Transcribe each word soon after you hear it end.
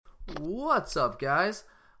What's up, guys?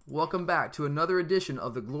 Welcome back to another edition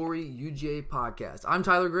of the Glory UGA podcast. I'm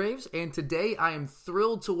Tyler Graves, and today I am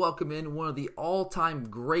thrilled to welcome in one of the all-time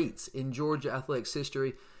greats in Georgia athletics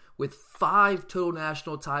history with 5 total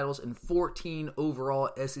national titles and 14 overall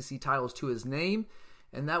SEC titles to his name,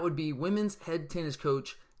 and that would be women's head tennis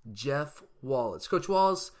coach Jeff Wallace. Coach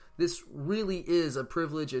Wallace, this really is a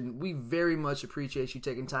privilege, and we very much appreciate you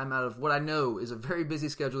taking time out of what I know is a very busy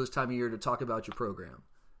schedule this time of year to talk about your program.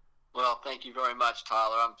 Well, thank you very much,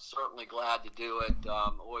 Tyler. I'm certainly glad to do it.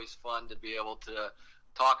 Always fun to be able to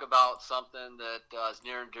talk about something that is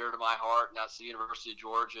near and dear to my heart, and that's the University of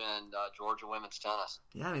Georgia and Georgia women's tennis.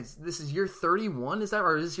 Yeah, I mean, this is year 31, is that,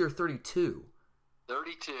 or is this year 32?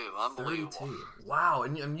 32, unbelievable. 32. Wow,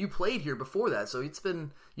 and you played here before that, so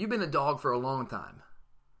you've been a dog for a long time.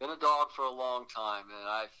 Been a dog for a long time, and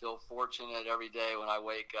I feel fortunate every day when I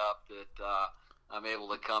wake up that I'm able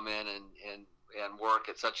to come in and work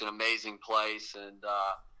at such an amazing place. And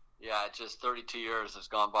just 32 years has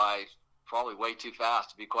gone by probably way too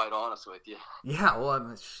fast, to be quite honest with you. Yeah,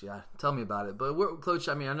 well, tell me about it. But Coach,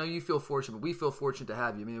 I mean, I know you feel fortunate, but we feel fortunate to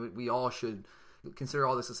have you. I mean, we all should consider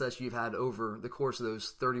all the success you've had over the course of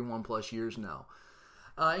those 31 plus years now.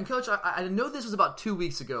 And Coach, I know this was about 2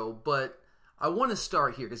 weeks ago, but I want to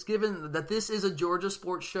start here because given that this is a Georgia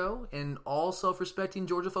sports show and all self-respecting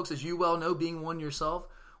Georgia folks, as you well know, being one yourself,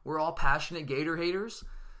 we're all passionate Gator haters.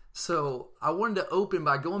 So I wanted to open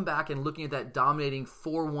by going back and looking at that dominating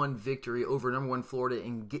 4-1 victory over number 1 Florida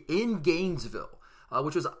in Gainesville,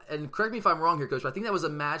 which was, and correct me if I'm wrong here, Coach, but I think that was a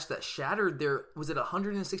match that shattered their, was it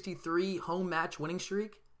 163 home match winning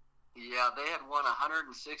streak? Yeah, they had won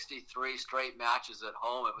 163 straight matches at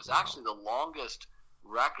home. It was actually the longest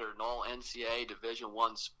record in all NCAA Division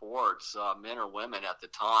I sports, men or women at the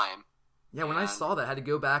time. Yeah, when I saw that, I had to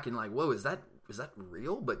go back and whoa, is that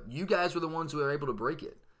real? But you guys were the ones who were able to break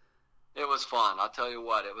it. It was fun. I'll tell you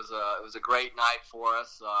what, it was a great night for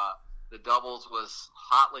us. The doubles was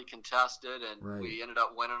hotly contested, and right. We ended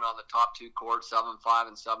up winning on the top 2 courts, 7-5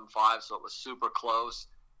 and 7-5, so it was super close.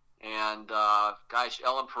 And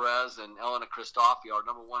Ellen Perez and Elena Kristofi, our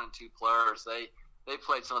number 1 and 2 players, they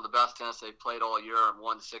played some of the best tennis they've played all year and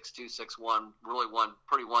won 6-2, 6-1, really won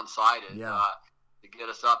pretty one-sided. Yeah. To get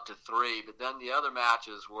us up to 3. But then the other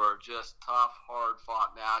matches were just tough,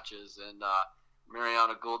 hard-fought matches. And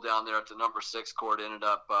Mariana Gould down there at the number 6 court ended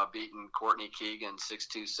up beating Courtney Keegan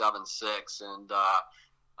 6-2, 7-6. And,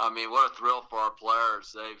 I mean, what a thrill for our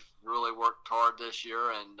players. They've really worked hard this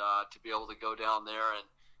year, and to be able to go down there and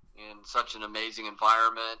in such an amazing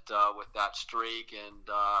environment with that streak. And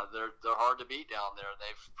they're hard to beat down there.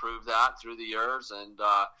 They've proved that through the years. And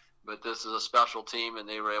but this is a special team, and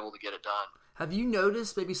they were able to get it done. Have you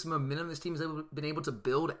noticed maybe some momentum this team has been able to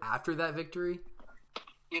build after that victory?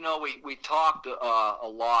 You know, we talked a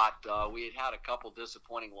lot. We had a couple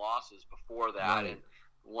disappointing losses before that. Right. And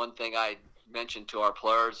one thing I mentioned to our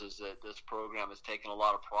players is that this program has taken a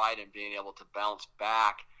lot of pride in being able to bounce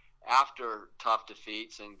back after tough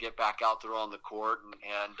defeats and get back out there on the court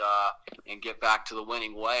and get back to the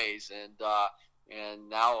winning ways. And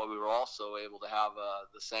now we were also able to have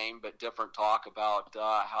the same but different talk about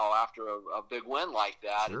how after a big win like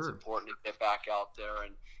that, sure, it's important to get back out there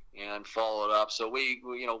and follow it up. So we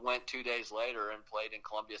went 2 days later and played in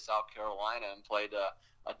Columbia, South Carolina, and played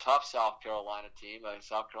a tough South Carolina team, a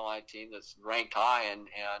South Carolina team that's ranked high, and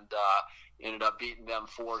ended up beating them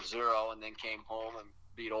 4-0, and then came home and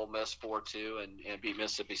beat Ole Miss 4-2 and beat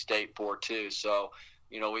Mississippi State 4-2. So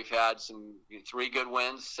we've had 3 good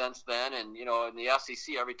wins since then. And, in the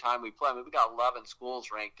SEC, every time we play, I mean, we got 11 schools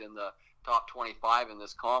ranked in the top 25 in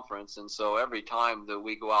this conference. And so every time that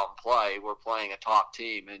we go out and play, we're playing a top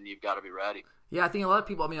team, and you've got to be ready. Yeah, I think a lot of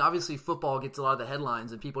people, I mean, obviously football gets a lot of the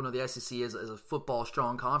headlines, and people know the SEC as a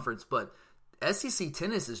football-strong conference, but SEC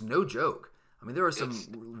tennis is no joke. I mean, there are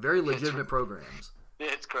some very legitimate programs.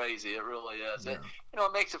 It's crazy. It really is. Yeah.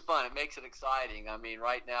 It makes it fun. It makes it exciting. I mean,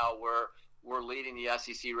 right now we're leading the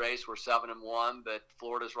SEC race. We're 7-1, but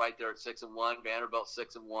Florida's right there at 6-1. Vanderbilt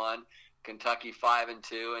 6-1. Kentucky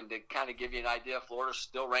 5-2. And to kind of give you an idea, Florida's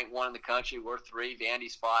still ranked 1 in the country. We're 3.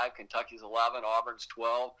 Vandy's 5. Kentucky's 11. Auburn's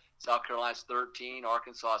 12. South Carolina's 13.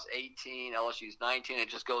 Arkansas's 18. LSU's 19. It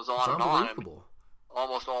just goes on and on. Unbelievable.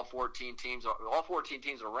 Almost all 14 teams are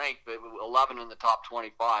ranked, but 11 in the top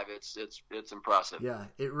 25. It's impressive. Yeah,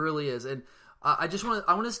 it really is. And I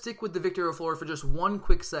want to stick with the victory of Florida for just one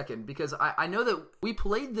quick second, because I know that we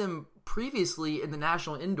played them previously in the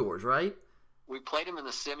national indoors, right? We played them in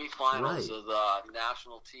the semifinals of the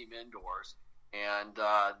national team indoors, and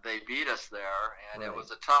they beat us there, and It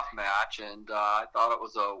was a tough match, and I thought it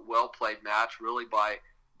was a well-played match, really by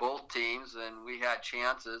both teams, and we had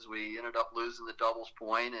chances. We ended up losing the doubles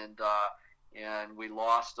point, and we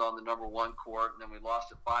lost on the number one court, and then we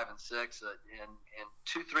lost at 5 and 6. And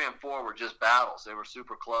 2, 3, and 4 were just battles. They were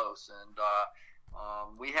super close, and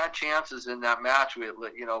we had chances in that match.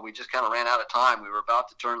 We just kind of ran out of time. We were about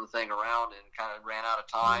to turn the thing around and kind of ran out of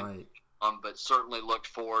time. Right. But certainly looked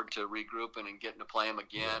forward to regrouping and getting to play them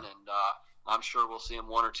again. Yeah. And I'm sure we'll see them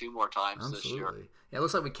 1 or 2 more times this year. Yeah, it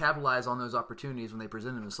looks like we capitalized on those opportunities when they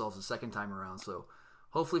presented themselves the second time around. So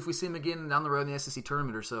hopefully if we see them again down the road in the SEC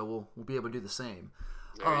tournament or so, we'll be able to do the same.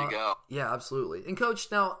 There you go. Yeah, absolutely. And Coach,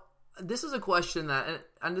 now this is a question that,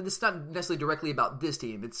 and it's not necessarily directly about this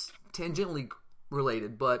team. It's tangentially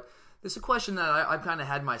related, but this is a question that I've kind of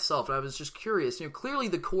had myself, and I was just curious. Clearly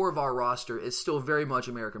the core of our roster is still very much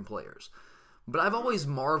American players, but I've always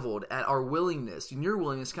marveled at our willingness, and your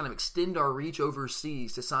willingness to kind of extend our reach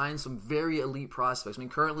overseas to sign some very elite prospects.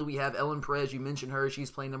 Currently we have Ellen Perez. You mentioned her. She's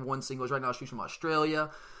playing number 1 singles right now. She's from Australia.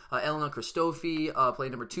 Elena Kristofi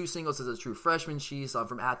playing number 2 singles as a true freshman. She's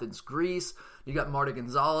from Athens, Greece. You got Marta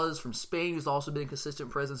Gonzalez from Spain, who's also been a consistent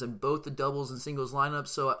presence in both the doubles and singles lineups.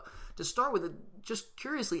 So to start with, just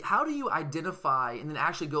curiously, how do you identify and then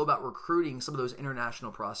actually go about recruiting some of those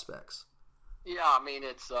international prospects? Yeah,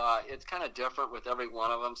 it's kind of different with every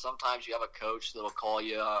one of them. Sometimes you have a coach that'll call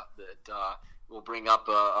you that will bring up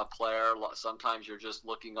a player. Sometimes you're just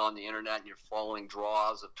looking on the internet and you're following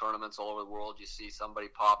draws of tournaments all over the world. You see somebody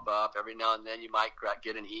pop up. Every now and then you might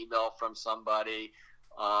get an email from somebody.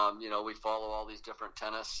 We follow all these different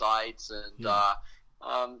tennis sites, and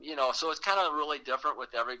so it's kind of really different with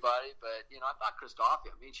everybody. But I thought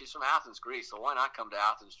Kristofi. She's from Athens, Greece, so why not come to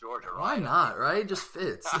Athens, Georgia? Right? Why not? Right? It just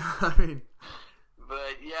fits.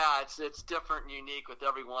 But yeah, it's different and unique with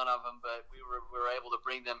every one of them. But we were able to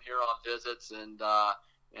bring them here on visits, and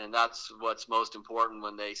that's what's most important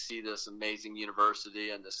when they see this amazing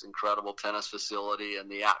university and this incredible tennis facility and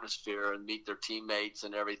the atmosphere and meet their teammates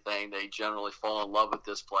and everything. They generally fall in love with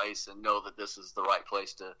this place and know that this is the right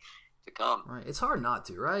place to come. Right. It's hard not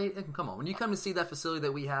to, right? Come on. When you come to see that facility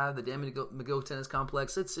that we have, the Dan McGill Tennis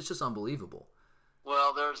Complex, it's just unbelievable.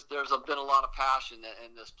 Well, there's been a lot of passion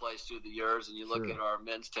in this place through the years, and you look at our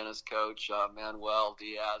men's tennis coach, Manuel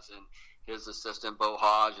Diaz, and his assistant, Bo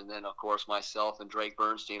Hodge, and then, of course, myself and Drake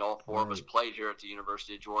Bernstein. All 4 of us played here at the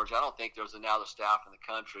University of Georgia. I don't think there's another staff in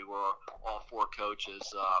the country where all 4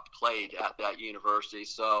 coaches played at that university.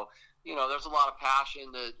 So, there's a lot of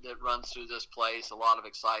passion that runs through this place, a lot of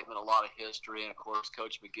excitement, a lot of history, and, of course,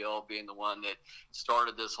 Coach McGill being the one that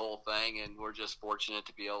started this whole thing, and we're just fortunate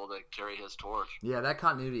to be able to carry his torch. Yeah, that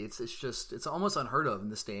continuity, it's almost unheard of in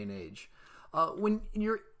this day and age. When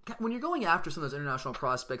you're going after some of those international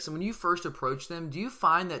prospects, and when you first approach them, do you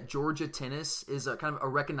find that Georgia tennis is a kind of a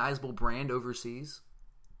recognizable brand overseas?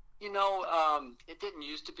 It didn't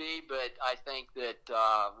used to be, but I think that,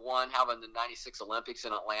 having the 96 Olympics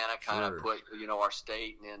in Atlanta kind of put, our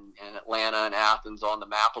state and Atlanta and Athens on the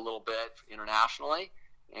map a little bit internationally.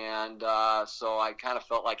 And so I kind of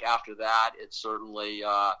felt like after that, it certainly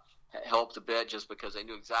helped a bit just because they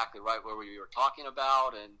knew exactly right where we were talking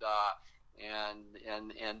about. And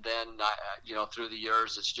then, through the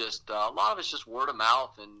years, it's just a lot of it's just word of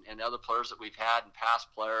mouth and other players that we've had and past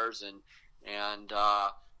players and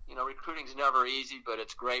recruiting's never easy, but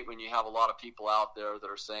it's great when you have a lot of people out there that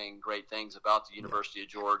are saying great things about the University of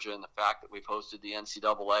Georgia and the fact that we've hosted the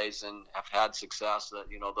NCAAs and have had success. That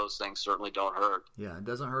those things certainly don't hurt. Yeah, it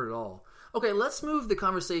doesn't hurt at all. Okay, let's move the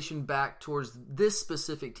conversation back towards this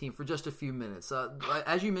specific team for just a few minutes.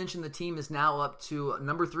 As you mentioned, the team is now up to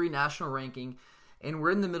number 3 national ranking, and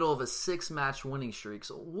we're in the middle of a 6-match winning streak.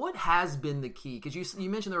 So what has been the key? Because you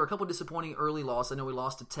mentioned there were a couple disappointing early losses. I know we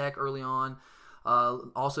lost to Tech early on.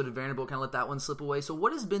 Also to Vanderbilt, kind of let that one slip away. So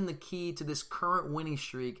what has been the key to this current winning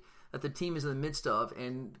streak that the team is in the midst of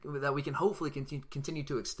and that we can hopefully continue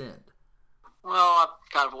to extend? Well,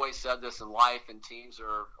 I've kind of always said this in life, and teams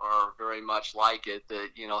are very much like it, that,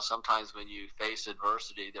 sometimes when you face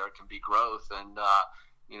adversity, there can be growth. And,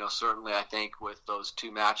 certainly I think with those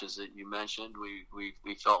 2 matches that you mentioned,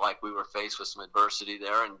 we felt like we were faced with some adversity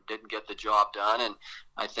there and didn't get the job done. And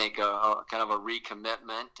I think kind of a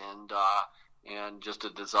recommitment and just a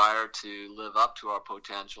desire to live up to our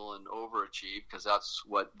potential and overachieve, because that's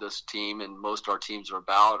what this team and most of our teams are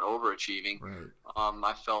about, overachieving. Right.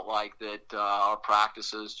 I felt like that our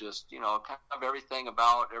practices just, kind of everything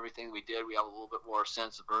about everything we did, we have a little bit more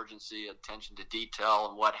sense of urgency, attention to detail,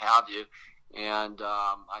 and what have you. And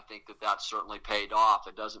I think that certainly paid off.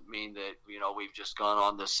 It doesn't mean that, we've just gone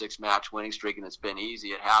on this 6-match winning streak and it's been easy.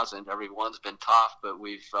 It hasn't. Every one's been tough, but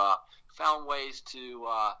we've found ways to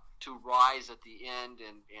to rise at the end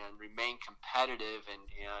and remain competitive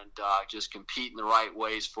and just compete in the right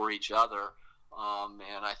ways for each other.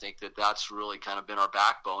 And I think that's really kind of been our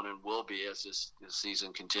backbone and will be as this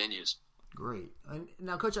season continues. Great. And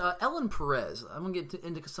now, Coach, Ellen Perez, I'm going to get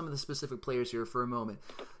into some of the specific players here for a moment.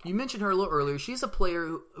 You mentioned her a little earlier. She's a player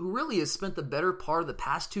who really has spent the better part of the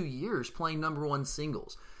past 2 years playing number one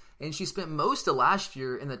singles. And she spent most of last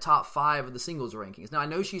year in the top 5 of the singles rankings. Now, I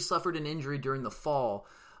know she suffered an injury during the fall,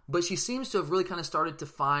 but she seems to have really kind of started to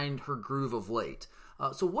find her groove of late.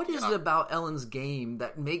 So what is it about Ellen's game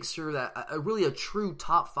that makes her really a true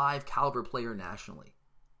top 5 caliber player nationally?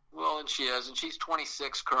 Well, and she is, and she's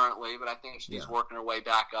 26 currently, but I think she's working her way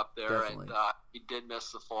back up there. Definitely. And she did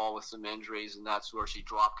miss the fall with some injuries, and that's where she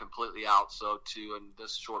dropped completely out. So to in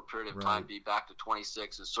this short period of time be back to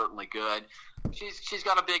 26 is certainly good. She's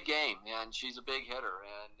got a big game, and she's a big hitter.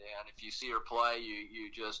 And if you see her play,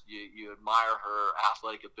 you admire her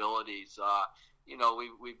athletic abilities.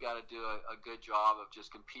 We've got to do a good job of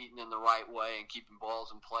just competing in the right way and keeping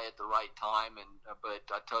balls in play at the right time. But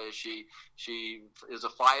I tell you, she is a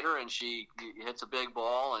fighter, and she hits a big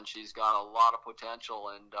ball, and she's got a lot of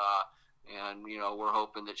potential. And we're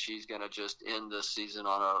hoping that she's going to just end this season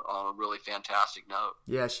on a really fantastic note.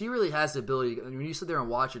 Yeah, she really has the ability. When you sit there and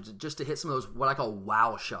watch it, just to hit some of those what I call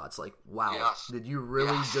wow shots. Like, wow, did you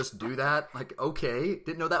really just do that? Like, okay,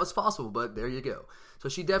 didn't know that was possible, but there you go. So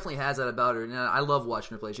she definitely has that about her, and I love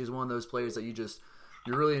watching her play. She's one of those players that you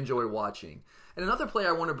really enjoy watching. And another player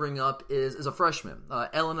I want to bring up is a freshman,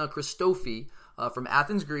 Elena Christofi from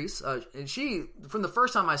Athens, Greece. And she, from the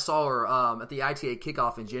first time I saw her at the ITA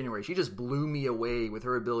kickoff in January, she just blew me away with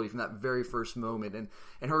her ability from that very first moment.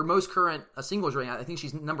 And her most current singles ranking, I think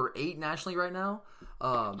she's number 8 nationally right now.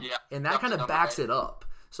 And that kind of backs it up.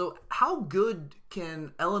 So how good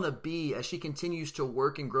can Elena be as she continues to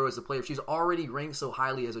work and grow as a player if she's already ranked so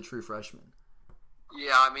highly as a true freshman?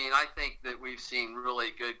 Yeah, I think that we've seen really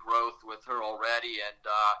good growth with her already, and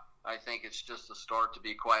I think it's just a start, to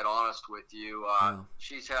be quite honest with you.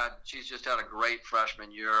 She's just had a great freshman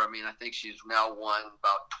year. I think she's now won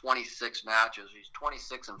about 26 matches. She's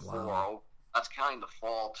 26-4. Wow. That's counting the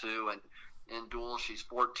fall too, and in duels, she's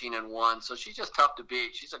 14-1. So she's just tough to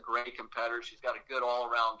beat. She's a great competitor. She's got a good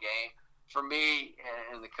all-around game. For me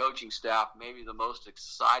and the coaching staff, maybe the most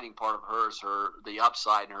exciting part of her is the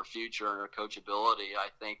upside in her future and her coachability. I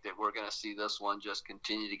think that we're going to see this one just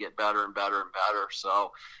continue to get better and better and better.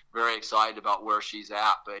 So very excited about where she's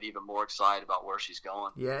at, but even more excited about where she's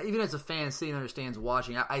going. Yeah, even as a fan sitting there stands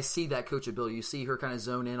watching, I see that coachability. You see her kind of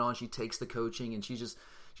zone in on. She takes the coaching, and she's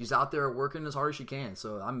out there working as hard as she can.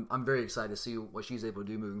 So I'm very excited to see what she's able to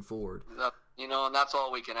do moving forward. And that's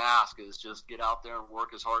all we can ask is just get out there and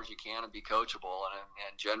work as hard as you can and be coachable.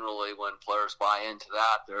 And generally, when players buy into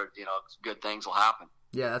that, good things will happen.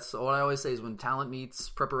 Yeah, that's what I always say is when talent meets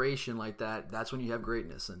preparation like that, that's when you have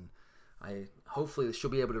greatness. And hopefully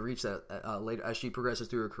she'll be able to reach that later as she progresses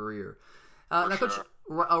through her career. Now, Coach,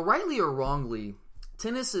 rightly or wrongly,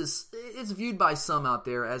 tennis it's viewed by some out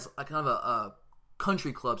there as a kind of a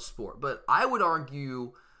country club sport, but I would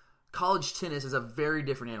argue college tennis is a very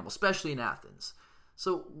different animal, especially in Athens.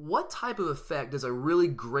 So what type of effect does a really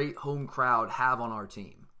great home crowd have on our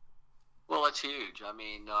team? Well, it's huge.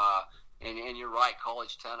 And you're right,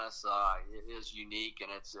 college tennis is unique, and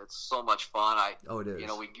it's so much fun. It is.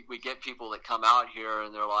 We get people that come out here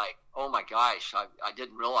and they're like, oh my gosh, I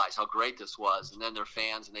didn't realize how great this was. And then they're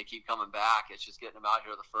fans and they keep coming back. It's just getting them out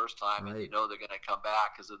here the first time, and they're going to come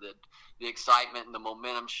back because of the excitement and the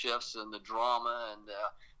momentum shifts and the drama and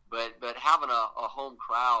but having a home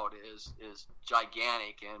crowd is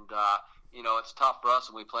gigantic, and it's tough for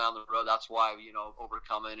us when we play on the road. That's why,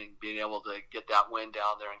 overcoming and being able to get that win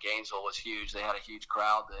down there in Gainesville was huge. They had a huge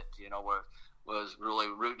crowd that, was really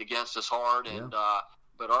rooting against us hard. And,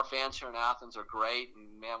 but our fans here in Athens are great.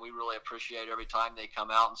 And man, we really appreciate every time they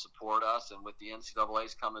come out and support us. And with the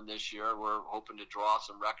NCAA's coming this year, we're hoping to draw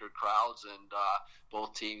some record crowds, and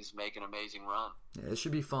both teams make an amazing run. Yeah, it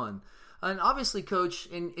should be fun. And obviously, Coach,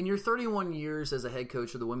 in your 31 years as a head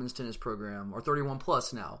coach of the women's tennis program, or 31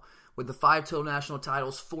 plus now, with the 5 total national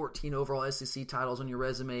titles, 14 overall SEC titles on your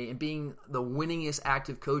resume, and being the winningest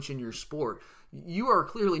active coach in your sport, you are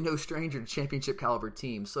clearly no stranger to championship caliber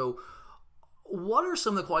teams. So what are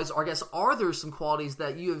some of the qualities, or I guess are there some qualities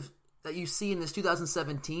that you see in this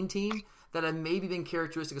 2017 team that have maybe been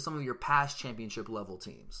characteristic of some of your past championship level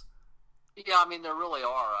teams? Yeah, there really are.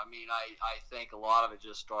 I think a lot of it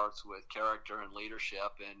just starts with character and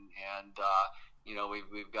leadership, and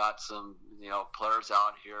we've got some players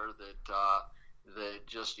out here that that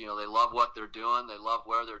just, they love what they're doing, they love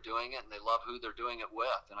where they're doing it, and they love who they're doing it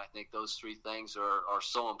with. And I think those three things are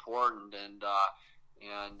so important. And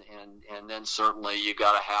then certainly you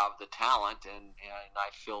got to have the talent, and I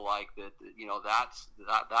feel like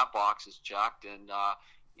that box is checked. And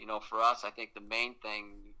for us, I think the main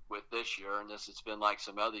thing with this year, and this has been like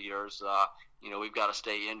some other years, we've got to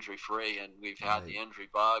stay injury free, and we've had the injury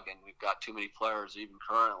bug, and we've got too many players even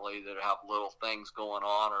currently that have little things going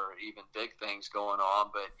on or even big things going on.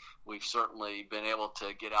 But we've certainly been able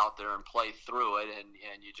to get out there and play through it,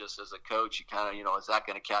 and you just, as a coach, you kind of, is that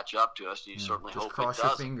going to catch up to us? You certainly hope it doesn't. Cross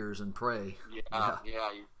your fingers and pray.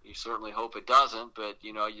 You certainly hope it doesn't, but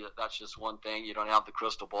that's just one thing. You don't have the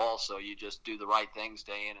crystal ball, so you just do the right things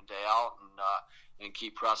day in and day out, and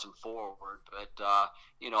keep pressing forward. But I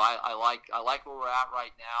like where we're at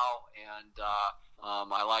right now,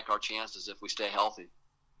 and I like our chances if we stay healthy.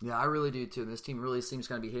 Yeah, I really do too. And this team really seems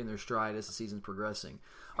kind of be hitting their stride as the season's progressing.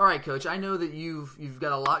 All right, Coach. I know that you've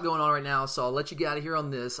got a lot going on right now, so I'll let you get out of here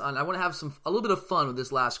on this. And I want to have a little bit of fun with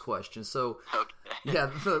this last question. So,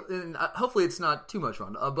 yeah, and hopefully it's not too much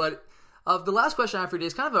fun. But the last question I have for you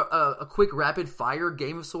is kind of a quick rapid fire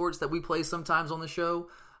game of sorts that we play sometimes on the show.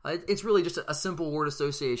 It's really just a simple word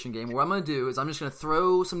association game. What I'm going to do is I'm just going to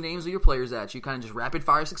throw some names of your players at you, kind of just rapid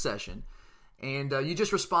fire succession. And you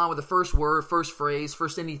just respond with the first word, first phrase,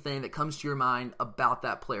 first anything that comes to your mind about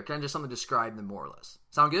that player. Kind of just something to describe them more or less.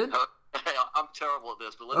 Sound good? I'm terrible at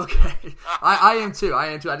this, but let's do it. I am too.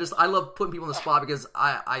 I love putting people on the spot because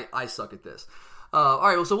I suck at this. All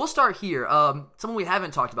right, well, so we'll start here. Someone we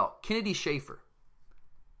haven't talked about, Kennedy Schaefer.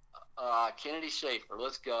 Kennedy Schaefer.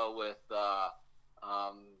 Let's go with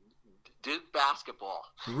Duke basketball.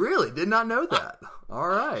 Really? Did not know that. All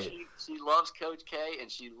right. She loves Coach K,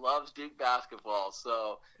 and she loves Duke basketball.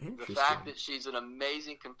 So the fact that she's an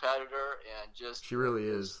amazing competitor and just she really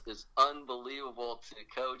is unbelievable to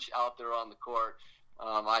coach out there on the court.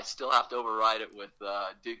 I still have to override it with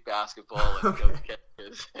Duke basketball and Coach K.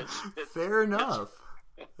 Fair enough.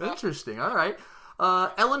 Interesting. All right.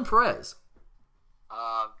 Ellen Perez.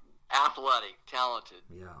 Athletic, talented.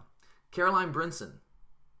 Yeah. Caroline Brinson.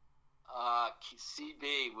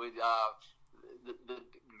 CB with the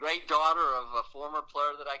great daughter of a former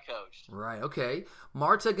player that I coached. Right. Okay.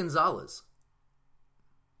 Marta Gonzalez.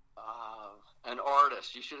 An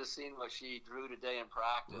artist. You should have seen what she drew today in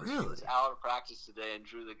practice. Really? She was out of practice today and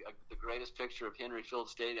drew the greatest picture of Henry Field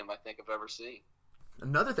Stadium I think I've ever seen.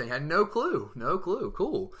 Another thing, I had no clue.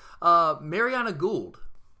 Cool. Mariana Gould.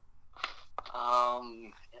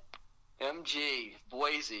 MG,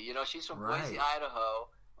 Boise. She's from Boise, Idaho,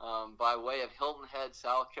 by way of Hilton Head,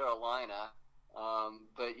 South Carolina.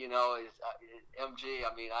 But MG.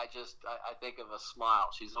 I mean, I think of a smile.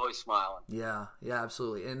 She's always smiling. Yeah,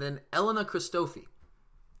 absolutely. And then Elena Kristofi.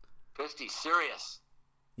 Christy, serious.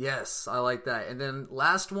 Yes, I like that. And then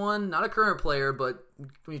last one, not a current player, but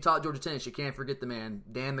when you talk Georgia tennis, you can't forget the man,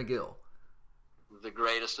 Dan McGill. The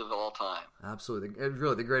greatest of all time. Absolutely,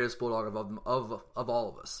 really the greatest Bulldog of all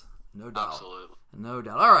of us. No doubt. Absolutely. No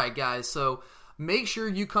doubt. All right, guys. So make sure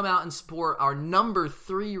you come out and support our number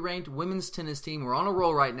 3 ranked women's tennis team. We're on a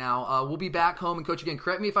roll right now. We'll be back home. And, Coach, again,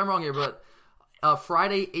 correct me if I'm wrong here, but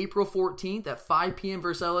Friday, April 14th at 5 p.m.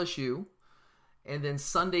 versus LSU. And then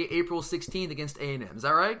Sunday, April 16th against A&M. Is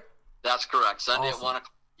that right? That's correct. Sunday at 1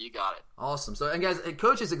 o'clock. You got it. Awesome. So, and guys,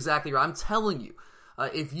 Coach is exactly right. I'm telling you,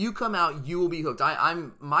 if you come out, you will be hooked. I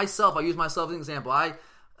use myself as an example. I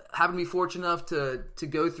happened to be fortunate enough to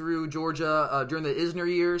go through Georgia during the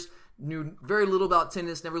Isner years. Knew very little about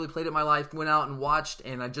tennis, never really played it in my life, went out and watched,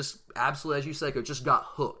 and I just absolutely, as you said, Coach, just got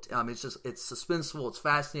hooked. It's suspenseful, it's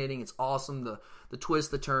fascinating, it's awesome, the twist,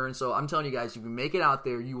 the turn. So I'm telling you guys, if you make it out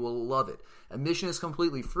there, you will love it. Admission is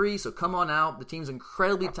completely free, so come on out. The team's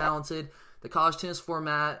incredibly talented. The college tennis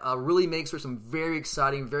format really makes for some very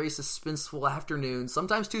exciting, very suspenseful afternoons,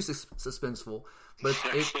 sometimes too suspenseful. But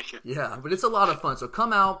but it's a lot of fun. So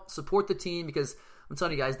come out, support the team, because I'm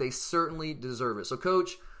telling you guys, they certainly deserve it. So,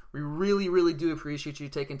 Coach, we really, really do appreciate you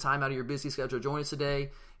taking time out of your busy schedule to join us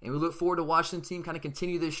today, and we look forward to watching the team kind of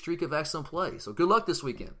continue this streak of excellent play. So good luck this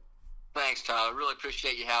weekend. Thanks, Tyler. Really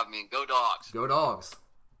appreciate you having me, and go Dogs. Go Dogs.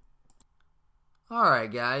 All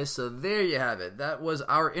right, guys, so there you have it. That was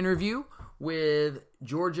our interview with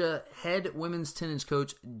Georgia head women's tennis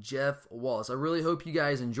coach Jeff Wallace. I really hope you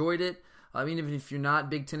guys enjoyed it. I mean, even if you're not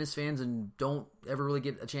big tennis fans and don't ever really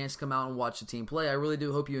get a chance to come out and watch the team play, I really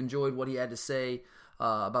do hope you enjoyed what he had to say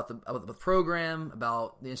about the program,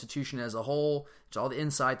 about the institution as a whole, all the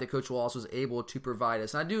insight that Coach Wallace was able to provide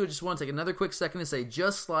us. And I do just want to take another quick second to say,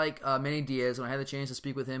 just like Manny Diaz, when I had the chance to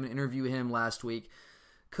speak with him and interview him last week,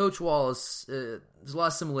 Coach Wallace, there's a lot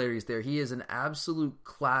of similarities there. He is an absolute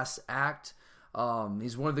class act.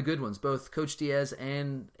 He's one of the good ones, both Coach Diaz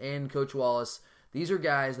and Coach Wallace. These are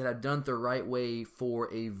guys that have done it the right way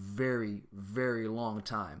for a very, very long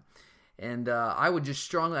time. And I would just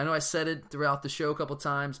strongly, I know I said it throughout the show a couple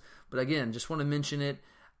times, but again, just want to mention it.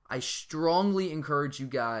 I strongly encourage you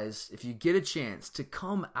guys, if you get a chance, to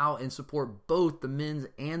come out and support both the men's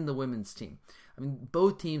and the women's team. I mean,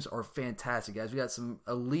 both teams are fantastic, guys. We got some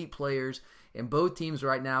elite players, and both teams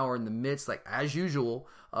right now are in the midst, like as usual,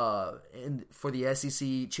 for the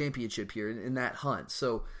SEC championship here in that hunt.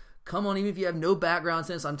 So come on, even if you have no background in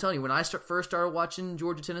tennis. I'm telling you, when I first started watching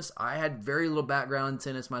Georgia tennis, I had very little background in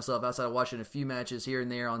tennis myself, outside of watching a few matches here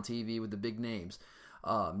and there on TV with the big names.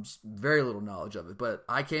 Just very little knowledge of it. But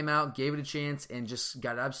I came out, gave it a chance, and just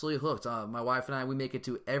got absolutely hooked. My wife and I, we make it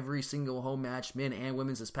to every single home match, men and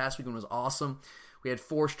women's. This past weekend was awesome. We had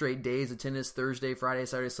 4 straight days of tennis, Thursday, Friday,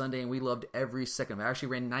 Saturday, Sunday, and we loved every second. I actually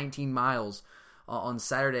ran 19 miles on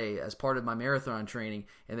Saturday as part of my marathon training,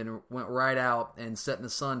 and then went right out and sat in the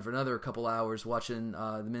sun for another couple hours watching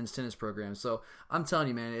the men's tennis program. So I'm telling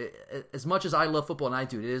you, man, as much as I love football, and I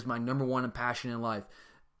do, it is my number one passion in life.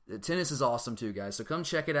 Tennis is awesome too, guys. So come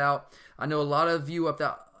check it out. I know a lot of you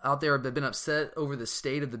out there have been upset over the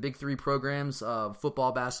state of the big 3 programs,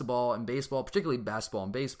 football, basketball, and baseball, particularly basketball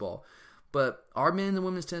and baseball. But our men and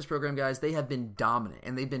women's tennis program, guys, they have been dominant,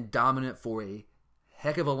 and they've been dominant for a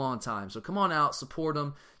heck of a long time. So come on out, support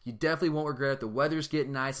them. You definitely won't regret it. The weather's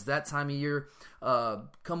getting nice. It's that time of year.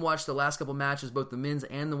 Come watch the last couple matches, both the men's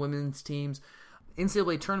and the women's teams.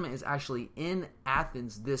 NCAA tournament is actually in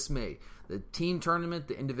Athens this May. The team tournament,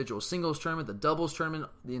 the individual singles tournament, the doubles tournament,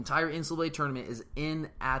 the entire NCAA tournament is in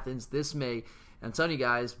Athens this May. And I'm telling you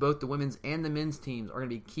guys, both the women's and the men's teams are going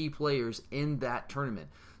to be key players in that tournament.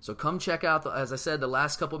 So come check out, as I said, the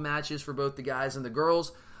last couple matches for both the guys and the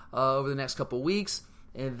girls over the next couple weeks.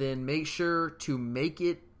 And then make sure to make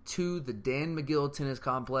it to the Dan McGill Tennis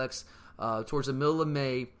Complex towards the middle of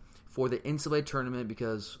May for the NCAA tournament,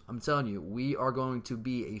 because I'm telling you, we are going to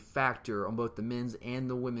be a factor on both the men's and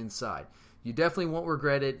the women's side. You definitely won't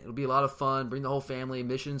regret it. It'll be a lot of fun. Bring the whole family.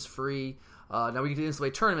 Admission's free. Now we get to the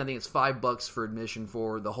NCAA tournament. I think it's $5 for admission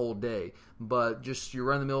for the whole day. But just your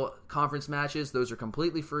run-of-the-mill conference matches, those are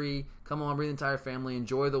completely free. Come on, bring the entire family.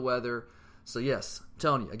 Enjoy the weather. So yes, I'm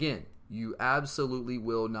telling you, again, you absolutely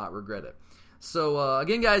will not regret it. So,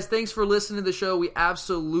 again, guys, thanks for listening to the show. We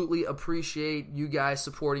absolutely appreciate you guys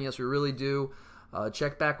supporting us. We really do.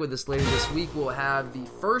 Check back with us later this week. We'll have the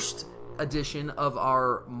first edition of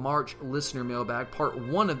our March listener mailbag, part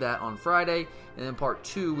 1 of that on Friday, and then part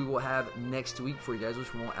 2 we will have next week for you guys,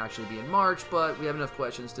 which won't actually be in March, but we have enough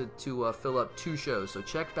questions to fill up 2 shows. So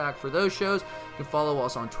check back for those shows. You can follow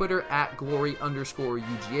us on Twitter at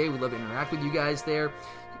 @glory_UGA. We'd love to interact with you guys there.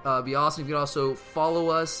 It'd be awesome if you could also follow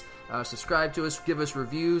us, subscribe to us, give us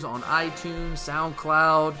reviews on iTunes,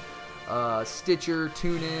 SoundCloud, Stitcher,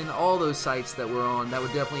 TuneIn, all those sites that we're on. That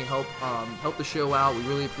would definitely help the show out. We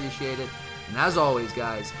really appreciate it. And as always,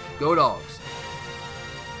 guys, go Dogs.